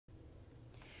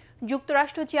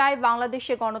যুক্তরাষ্ট্র চায়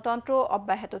বাংলাদেশে গণতন্ত্র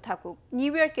অব্যাহত থাকুক।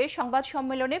 নিউ ইয়র্কে সংবাদ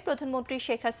সম্মেলনে প্রধানমন্ত্রী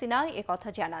শেখ হাসিনা একথা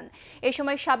জানান। এ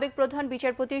সময় সাবেক প্রধান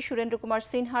বিচারপতি সুরেন্দ্র কুমার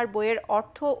সিনহার বইয়ের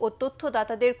অর্থ ও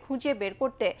তথ্যদাতাদের খুঁজে বের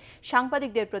করতে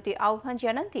সাংবাদিকদের প্রতি আহ্বান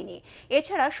জানান তিনি।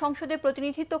 এছাড়া সংসদে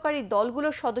প্রতিনিধিত্বকারী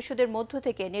দলগুলোর সদস্যদের মধ্য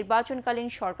থেকে নির্বাচনকালীন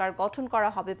সরকার গঠন করা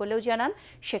হবে বলেও জানান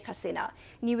শেখ হাসিনা।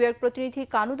 নিউ ইয়র্ক প্রতিনিধি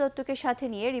কানু দত্তকে সাথে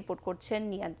নিয়ে রিপোর্ট করছেন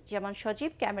নিয়াজ জামান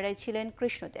সজীব। ক্যামেরায় ছিলেন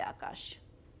কৃষ্ণদে আকাশ।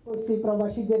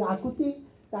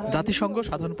 জাতিসংঘ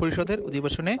সাধারণ পরিষদের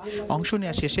অধিবেশনে অংশ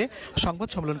নেওয়া শেষে সংবাদ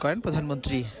সম্মেলন করেন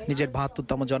প্রধানমন্ত্রী। নিজের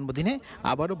 ৭২তম জন্মদিনে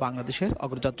আবারও বাংলাদেশের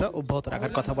অগ্রযাত্রা অব্যাহত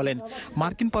রাখার কথা বলেন।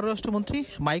 মার্কিন পররাষ্ট্রমন্ত্রী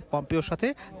মাইক পম্পিওর সাথে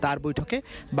তার বৈঠকে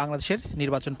বাংলাদেশের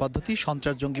নির্বাচন পদ্ধতি,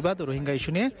 সন্ত্রাস, জঙ্গিবাদ ও রোহিঙ্গা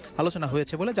ইস্যু নিয়ে আলোচনা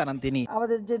হয়েছে বলে জানান তিনি।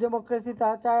 আমাদের যে ডেমোক্রেসি, তা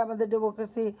চায় আমাদের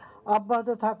ডেমোক্রেসি অব্যাহত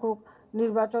থাকুক,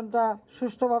 নির্বাচনটা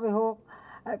সুষ্ঠুভাবে হোক।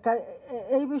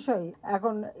 এই বিষয়ে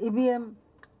এখন ইভিএম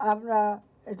আমরা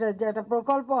এটা যে একটা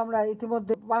প্রকল্প আমরা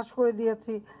ইতিমধ্যে পাস করে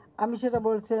দিয়েছি। আমি সেটা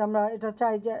বলছি, আমরা এটা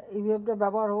চাই যে ইভিএমটা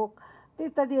ব্যবহার হোক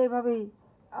ইত্যাদি। এইভাবেই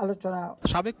আলোচনা।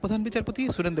 সাবেক প্রধান বিচারপতি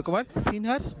সুরেন্দ্র কুমার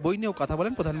সিনহার বই নিয়েও কথা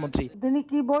বলেন প্রধানমন্ত্রী। তিনি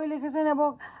কি বই লিখেছেন এবং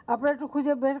আপনারা একটু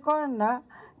খুঁজে বের করেন না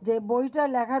যে বইটা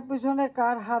লেখার পিছনে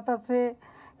কার হাত আছে,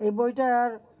 এই বইটার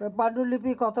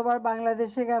পাণ্ডুলিপি কতবার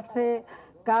বাংলাদেশে গেছে,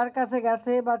 কার কাছে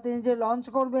গেছে, বা তিনি যে লঞ্চ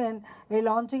করবেন এই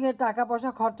লঞ্চিংয়ের টাকা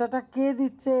পয়সা খরচাটা কে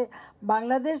দিচ্ছে,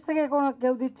 বাংলাদেশ থেকে কোনো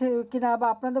কেউ দিচ্ছে কিনা, বা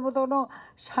আপনাদের মতো কোনো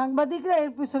সাংবাদিকরা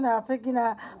এর পিছনে আছে কিনা,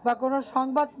 বা কোনো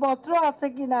সংবাদপত্র আছে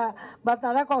কিনা, বা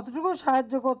তারা কতটুকু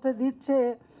সাহায্য করতে দিচ্ছে,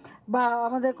 বা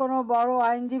আমাদের কোনো বড়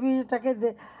আইনজীবী এটাকে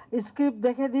স্ক্রিপ্ট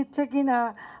দেখে দিচ্ছে কিনা,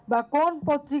 বা কোন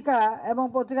পত্রিকা এবং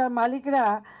পত্রিকার মালিকরা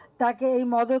তাকে এই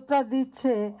মদতটা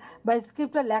দিচ্ছে, বা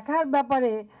স্ক্রিপ্টটা লেখার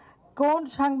ব্যাপারে কোন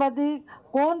সাংবাদিক,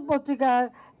 কোন পত্রিকার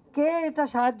কে এটা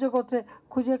সাহায্য করছে,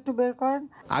 খুঁজে একটু বের করেন।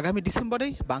 আগামী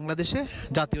ডিসেম্বরেই বাংলাদেশে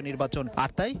জাতীয় নির্বাচন, আর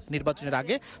তাই নির্বাচনের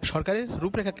আগে সরকারের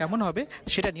রূপরেখা কেমন হবে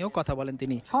সেটা নিয়েও কথা বলেন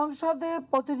তিনি। সংসদে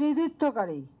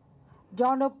প্রতিনিধিত্বকারী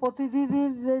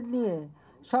জনপ্রতিনিধিদের নিয়ে,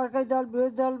 সরকারি দল,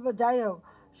 বিরোধী দল, যাই হোক,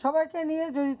 সবাইকে নিয়ে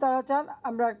যদি তারা চান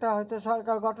আমরা একটা হয়তো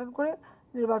সরকার গঠন করে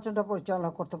নির্বাচনটা পরিচালনা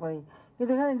করতে পারি।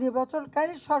 কিন্তু এখানে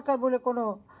নির্বাচনকারী সরকার বলে কোনো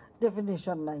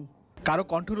ডেফিনিশন নাই। কারো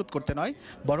কণ্ঠরোধ করতে নয়,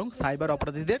 বরং সাইবার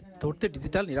অপরাধীদের ধরতে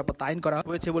ডিজিটাল নিরাপত্তা আইন করা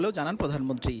হয়েছে বলেও জানান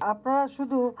প্রধানমন্ত্রী। আপনারা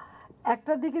শুধু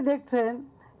একটা দিকে দেখছেন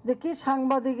যে কি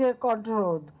সাংবাদিকের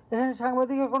কণ্ঠরোধ, এখানে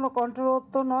সাংবাদিকের কোনো কণ্ঠরোধ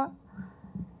তো নয়।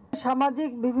 সামাজিক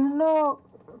বিভিন্ন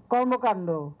কর্মকাণ্ড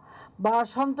বা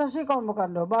সন্ত্রাসী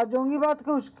কর্মকাণ্ড বা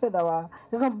জঙ্গিবাদকে উস্কে দেওয়া,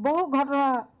 এরকম বহু ঘটনা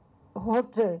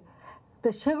হচ্ছে, তো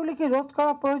সেগুলি কি রোধ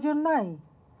করা প্রয়োজন নাই?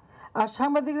 আর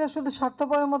সাংবাদিকরা শুধু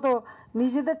স্বার্থপরের মতো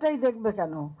নিজেদেরটাই দেখবে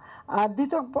কেন? আর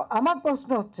দ্বিতীয় আমার প্রশ্ন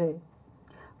হচ্ছে,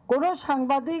 কোনো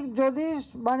সাংবাদিক যদি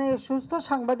সুস্থ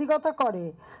সাংবাদিকতা করে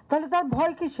তাহলে তার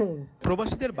ভয় কিসের?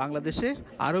 প্রবাসীদের বাংলাদেশে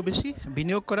আরও বেশি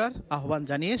বিনিয়োগ করার আহ্বান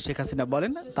জানিয়ে শেখ হাসিনা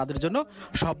বলেন, তাদের জন্য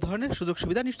সব ধরনের সুযোগ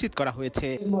সুবিধা নিশ্চিত করা হয়েছে।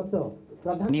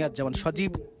 নিয়াজ জামান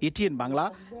সজীব, এটিএন বাংলা,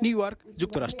 নিউ ইয়র্ক,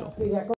 যুক্তরাষ্ট্র।